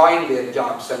you to join their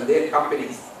jobs and their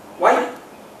companies. Why?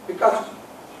 Because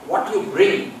what you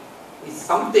bring is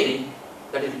something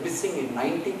that is missing in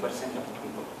 90% of the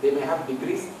people. They may have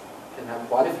degrees, they may have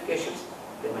qualifications,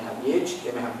 they may have age,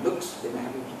 they may have looks, they may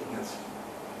have everything else.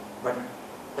 But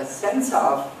the sense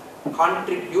of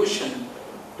contribution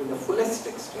to the fullest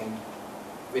extent,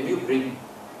 when you bring,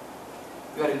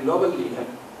 you are a global leader,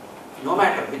 no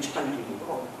matter which country you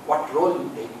go, what role you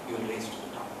take, you will raise to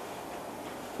the top.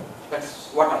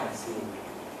 That's what I am seeing.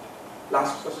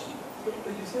 Last question. But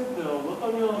you said work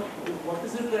on your, what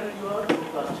is it that you are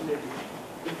procrastinating?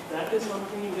 If that is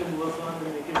something you can work on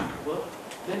and make it work,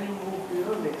 then you move to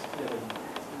your next level.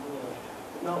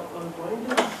 Now, the point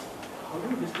is, how do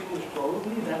you distinguish?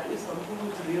 Probably that is something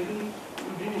which really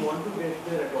you didn't want to get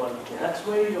there at all. That's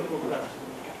why you're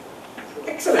procrastinating. So,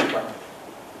 excellent point.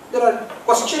 The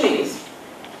question is,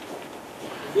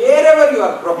 wherever you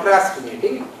are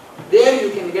procrastinating, there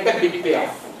you can get a big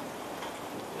payoff.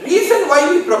 Reason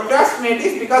why we procrastinate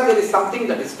is because there is something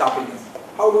that is stopping us.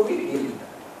 How do we deal with that?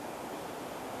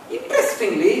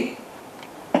 Interestingly,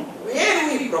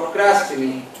 where we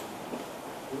procrastinate,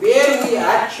 where we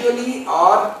actually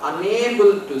are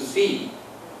unable to see,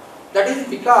 that is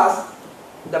because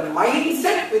the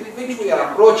mindset with which we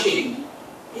are approaching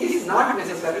is not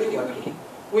necessarily working.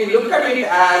 We look at it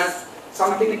as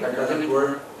something that doesn't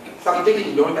work, something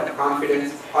we don't have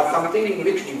confidence, or something in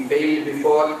which we failed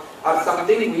before, or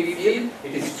something we feel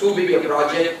it is too big a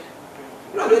project.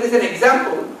 There is an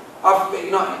example of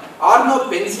Arno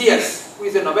Penzias, who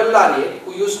is a Nobel laureate,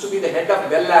 who used to be the head of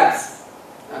Bell Labs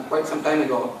quite some time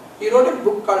ago. He wrote a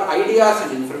book called Ideas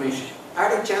and Information. I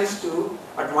had a chance to,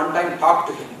 at one time, talk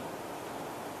to him.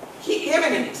 He gave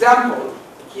an example.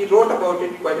 He wrote about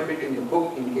it quite a bit in the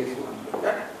book, in case you want to look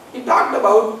at. He talked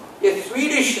about a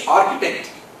Swedish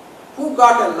architect who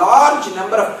got a large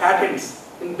number of patents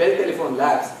in Bell Telephone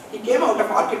Labs. He came out of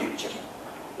architecture,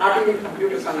 not even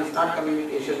computer science, not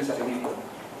communications or anything.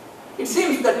 It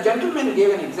seems that gentleman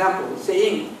gave an example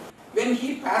saying when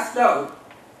he passed out,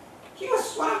 he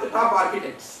was one of the top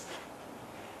architects.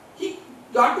 He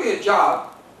got to a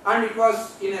job and it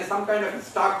was in some kind of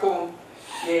Stockholm,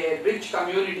 a rich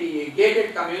community, a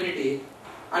gated community,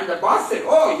 and the boss said,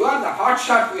 "Oh, you are the hot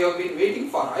shot we have been waiting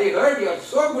for. I heard you are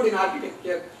so good in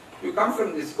architecture. You come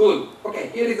from this school. Okay,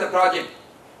 here is the project.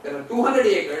 There are 200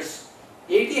 acres,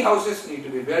 80 houses need to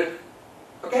be built,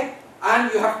 okay?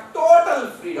 And you have total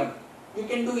freedom. You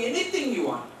can do anything you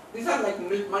want. These are like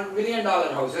 $1 million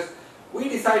houses. We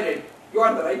decided you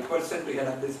are the right person to head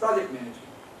up this project management."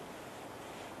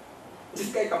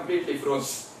 This guy completely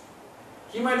froze.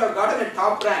 He might have gotten a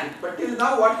top rank, but till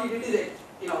now what he did is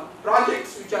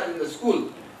projects which are in the school.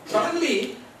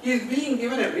 Suddenly he is being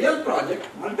given a real project,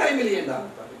 multi-million-dollar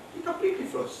project. He completely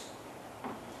froze.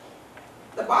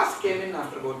 The boss came in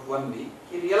after about 1 week.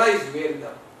 He realized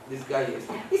where this guy is.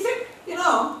 He said,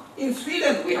 in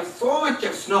Sweden we have so much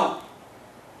of snow.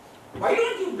 Why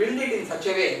don't you build it in such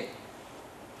a way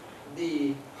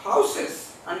the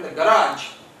houses and the garage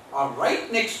are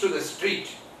right next to the street.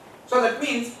 So that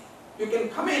means you can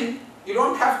come in, you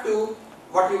don't have to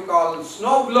what you call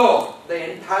snow blow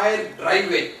the entire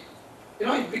driveway.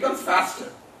 It becomes faster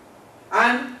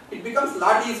and it becomes a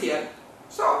lot easier.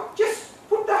 So just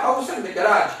put the house and the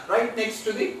garage right next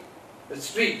to the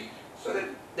street so that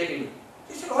they can do it.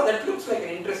 He said, "Oh, that looks like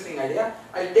an interesting idea.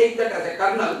 I'll take that as a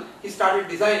kernel." He started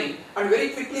designing and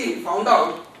very quickly he found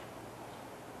out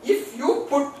if you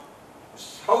put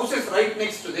houses right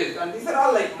next to this, and these are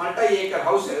all like multi-acre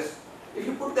houses, if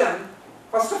you put them,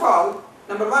 first of all,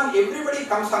 number one, everybody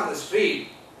comes on the street,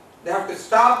 they have to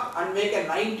stop and make a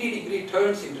 90-degree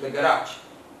turns into the garage.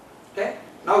 Okay?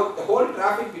 Now the whole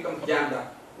traffic becomes jammed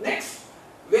up. Next,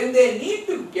 when they need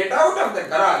to get out of the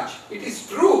garage, it is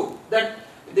true that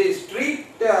the street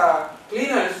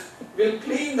cleaners will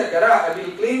clean the garage,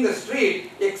 will clean the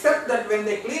street, except that when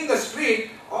they clean the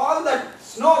street, all that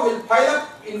snow will pile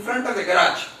up in front of the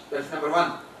garage. That's number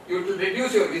one. You will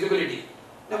reduce your visibility.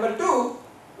 Number two,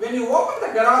 when you open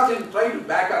the garage and try to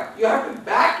back up, you have to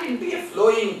back into a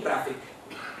flowing traffic.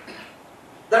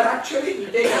 That actually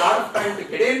will take a lot of time to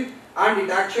get in, and it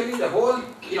actually, the whole,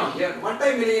 your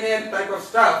multi-millionaire type of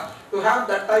stuff, to have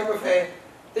that type of a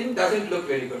thing doesn't look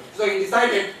very good. So he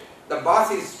decided, the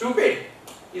boss is stupid,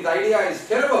 his idea is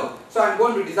terrible, so I'm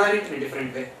going to design it in a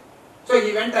different way. So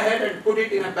he went ahead and put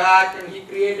it in a bag, and he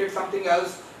created something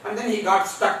else, and then he got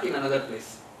stuck in another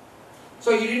place.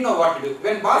 So he didn't know what to do.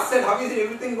 When boss said, how is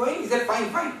everything going? He said, fine,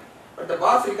 fine. But the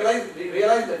boss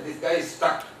realized that this guy is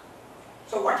stuck.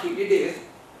 So what he did is,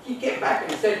 he came back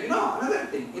and said, another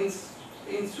thing,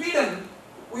 in Sweden,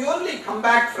 we only come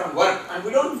back from work and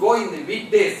we don't go in the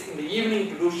weekdays, in the evening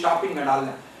to do shopping and all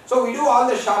that. So we do all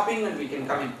the shopping and we can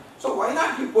come in. So why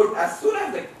not you put, as soon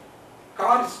as the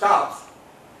car stops,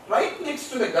 right next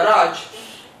to the garage,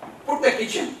 put the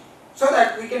kitchen, so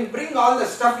that we can bring all the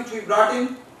stuff which we brought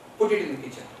in, put it in the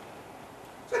kitchen.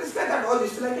 So this guy thought, oh,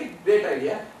 this is like a great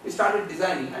idea. We started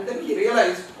designing, and then he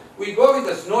realized, we go with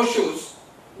the snowshoes.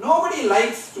 Nobody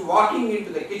likes to walking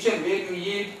into the kitchen where you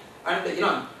eat, and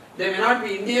they may not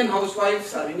be Indian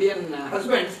housewives or Indian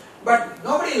husbands, but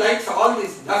nobody likes all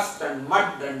this dust and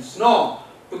mud and snow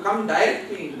to come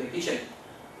directly into the kitchen.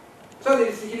 So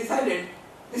he decided,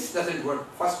 this doesn't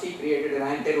work. First he created an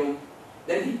ante-room,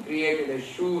 then he created a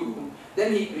shoe room,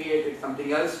 then he created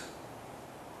something else.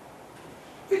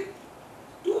 With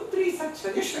 2-3 such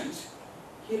suggestions,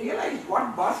 he realized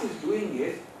what boss is doing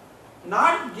is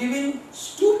not giving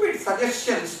stupid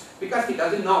suggestions because he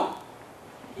doesn't know.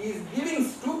 He is giving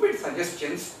stupid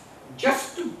suggestions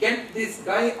just to get this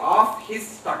guy off his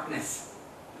stuckness.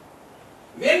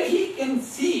 When he can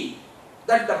see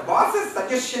that the boss's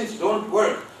suggestions don't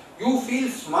work, you feel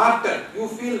smarter, you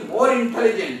feel more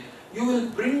intelligent, you will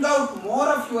bring out more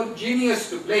of your genius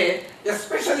to play,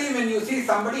 especially when you see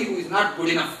somebody who is not good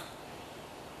enough.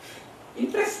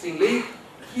 Interestingly,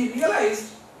 he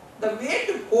realized the way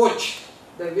to coach,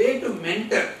 the way to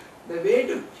mentor, the way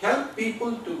to help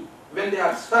people to, when they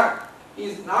are stuck,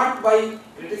 is not by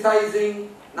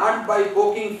criticizing, not by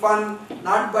poking fun,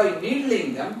 not by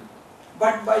needling them,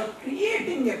 but by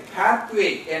creating a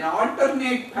pathway, an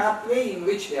alternate pathway in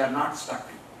which they are not stuck.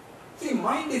 See,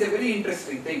 mind is a very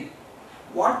interesting thing.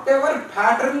 Whatever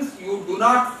patterns you do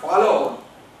not follow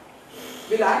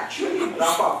will actually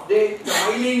drop off. The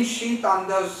myelin sheath on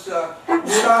those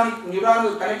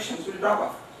neuronal connections will drop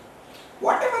off.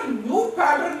 Whatever new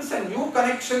patterns and new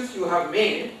connections you have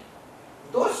made,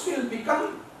 those will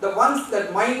become the ones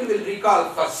that mind will recall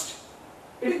first.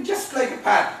 It is just like a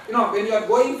path. When you are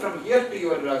going from here to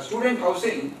your student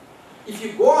housing, if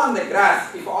you go on the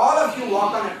grass, if all of you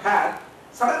walk on a path,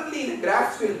 suddenly the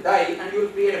grass will die and you will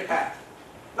create a path.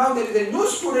 Now there is a new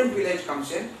student village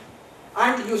comes in,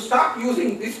 and you stop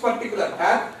using this particular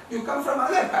path, you come from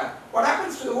another path. What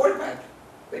happens to the old path?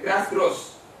 The grass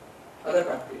grows, other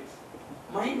path creates.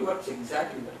 Mind works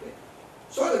exactly that way.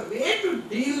 So the way to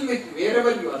deal with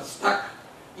wherever you are stuck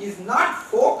is not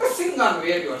focusing on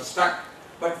where you are stuck,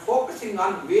 but focusing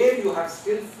on where you have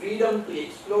still freedom to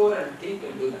explore and think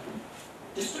and do that.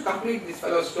 Just to complete this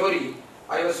fellow's story,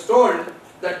 I was told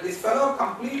that this fellow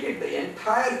completed the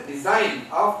entire design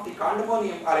of the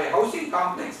condominium or a housing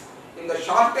complex in the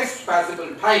shortest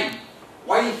possible time,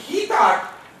 while he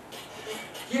thought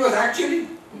he was actually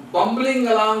bumbling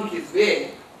along his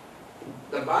way.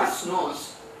 The boss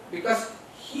knows because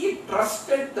he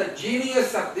trusted the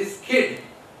genius of this kid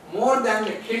more than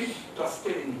the kid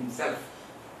trusted in himself.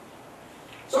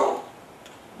 So,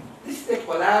 this is a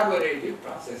collaborative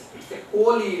process, it's a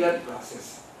co-leader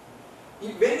process.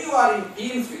 When you are in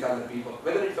teams with other people,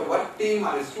 whether it's a work team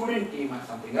or a student team or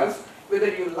something else,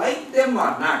 whether you like them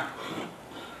or not,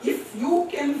 if you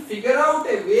can figure out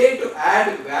a way to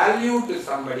add value to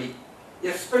somebody,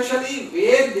 especially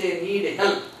where they need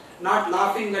help, not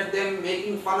laughing at them,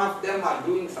 making fun of them or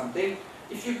doing something,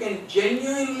 if you can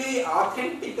genuinely,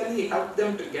 authentically help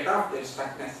them to get off their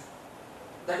stuckness,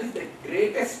 that is the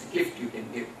greatest gift you can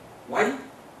give. Why?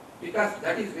 Because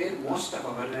that is where most of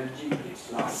our energy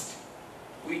gets lost.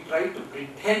 We try to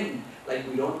pretend like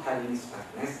we don't have any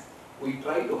stuckness. We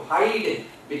try to hide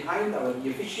behind our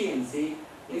efficiency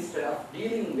instead of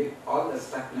dealing with all the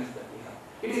stuckness that we have.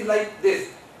 It is like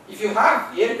this. If you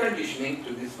have air conditioning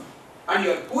to this one, and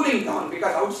you are cooling down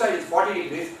because outside is 40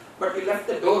 degrees, but you left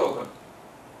the door open.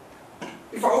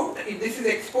 If this is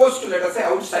exposed to, let us say,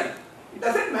 outside, it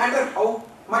doesn't matter how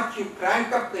much you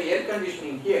crank up the air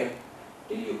conditioning here,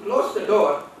 till you close the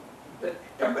door, the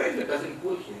temperature doesn't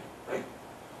cool here, right?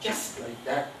 Just like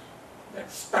that. that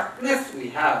stuckness we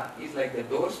have is like the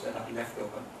doors that are left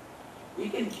open. We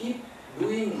can keep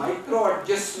doing micro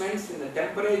adjustments in the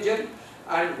temperature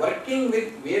and working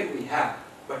with where we have,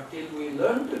 but till we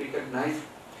learn to recognize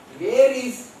where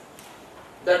is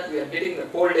that we are getting the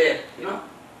cold air,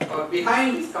 our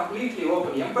behind is completely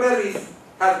open, emperor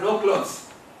has no clothes.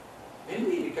 When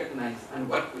we recognize and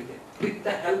work with it, with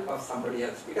the help of somebody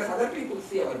else, because other people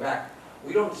see our back,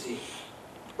 we don't see it.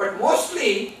 But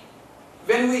mostly,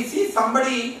 when we see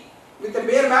somebody with a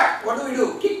bare back, what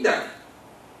do? Kick them.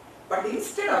 But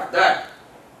instead of that,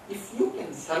 if you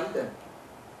can serve them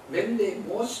when they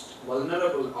most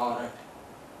vulnerable are at,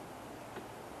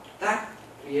 that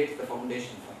creates the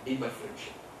foundation for deeper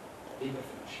friendship. Deeper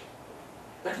friendship.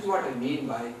 That is what I mean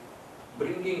by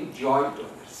bringing joy to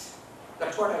others.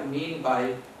 That's what I mean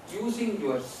by using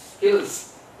your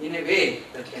skills in a way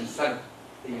that can serve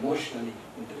the emotionally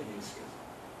intelligent skills.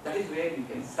 That is where you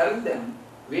can serve them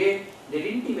where they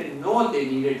didn't even know they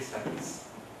needed service.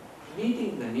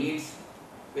 Meeting the needs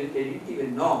when they didn't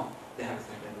even know they have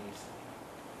certain needs.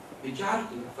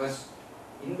 Majority of us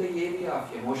in the area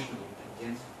of emotional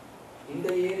intelligence, in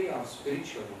the area of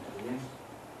spiritual intelligence,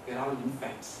 we are all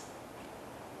infants.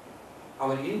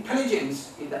 Our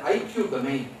intelligence in the IQ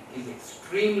domain is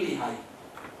extremely high.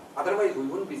 Otherwise, we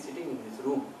wouldn't be sitting in this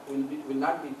room. We will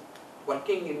not be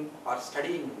working in or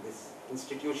studying in this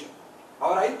institution.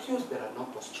 Our IQs, there are no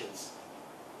questions.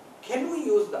 Can we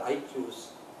use the IQs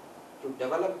to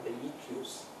develop the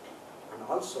EQs and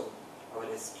also our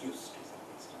SQs to some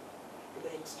extent? To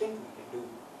the extent we can do,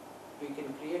 we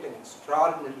can create an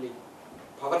extraordinarily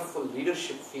powerful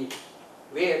leadership field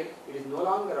where it is no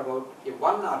longer about a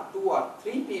 1 or 2 or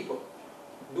 3 people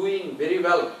doing very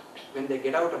well when they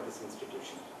get out of this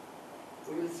institution.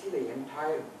 We will see the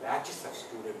entire batches of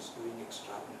students doing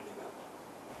extraordinarily well.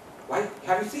 Why?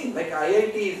 Have you seen, like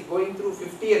IIT is going through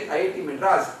 50th, IIT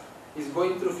Madras is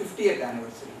going through 50th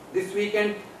anniversary. This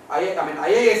weekend,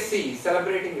 IISc is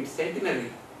celebrating its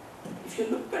centenary. If you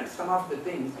look at some of the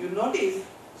things, you notice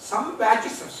some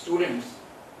batches of students,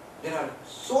 there are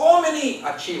so many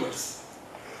achievers.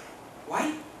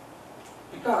 Why?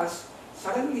 Because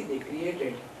suddenly they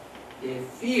created a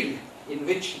field in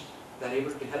which they are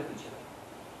able to help each other.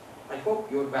 I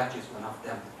hope your batch is one of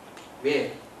them,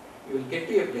 where you will get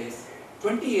to a place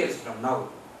 20 years from now.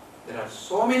 There are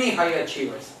so many high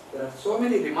achievers, there are so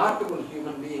many remarkable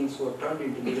human beings who have turned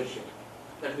into leadership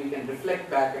that we can reflect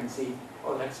back and see,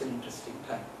 oh, that's an interesting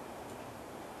time.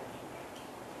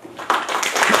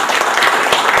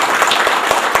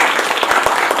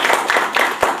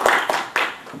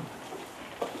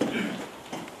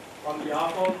 On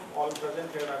behalf of all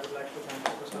present here, I would like to thank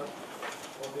you, Prasad,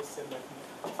 for this enlightenment.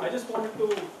 I just wanted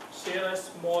to share a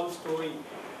small story.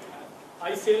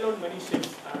 I sailed on many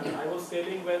ships, and I was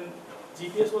sailing when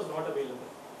GPS was not available.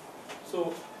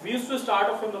 So we used to start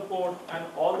off from the port, and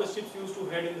all the ships used to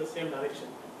head in the same direction.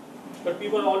 But we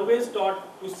were always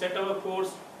taught to set our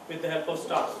course with the help of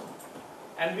stars.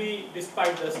 And we,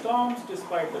 despite the storms,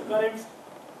 despite the currents,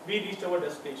 we reached our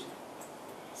destination.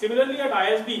 Similarly at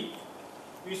ISB,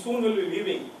 we soon will be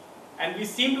leaving, and we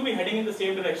seem to be heading in the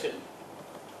same direction.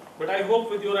 But I hope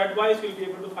with your advice, we'll be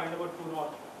able to find our true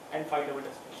north and find our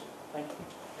destination. Thank you.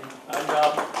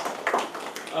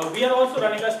 And we are also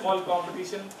running a small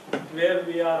competition where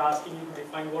we are asking you to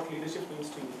define what leadership means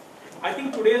to you. I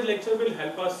think today's lecture will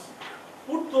help us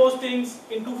put those things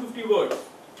in 250 words.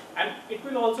 And it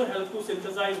will also help to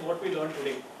synthesize what we learned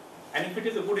today. And if it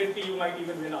is a good entry, you might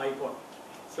even win an iPod.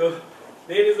 So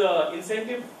there is an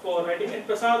incentive for writing, and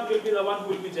Prasad will be the one who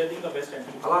will be judging the best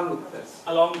entry. Along with us.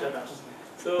 Along with others.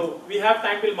 So we have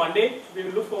time till Monday. We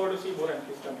will look forward to see more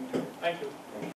entries coming. Thank you.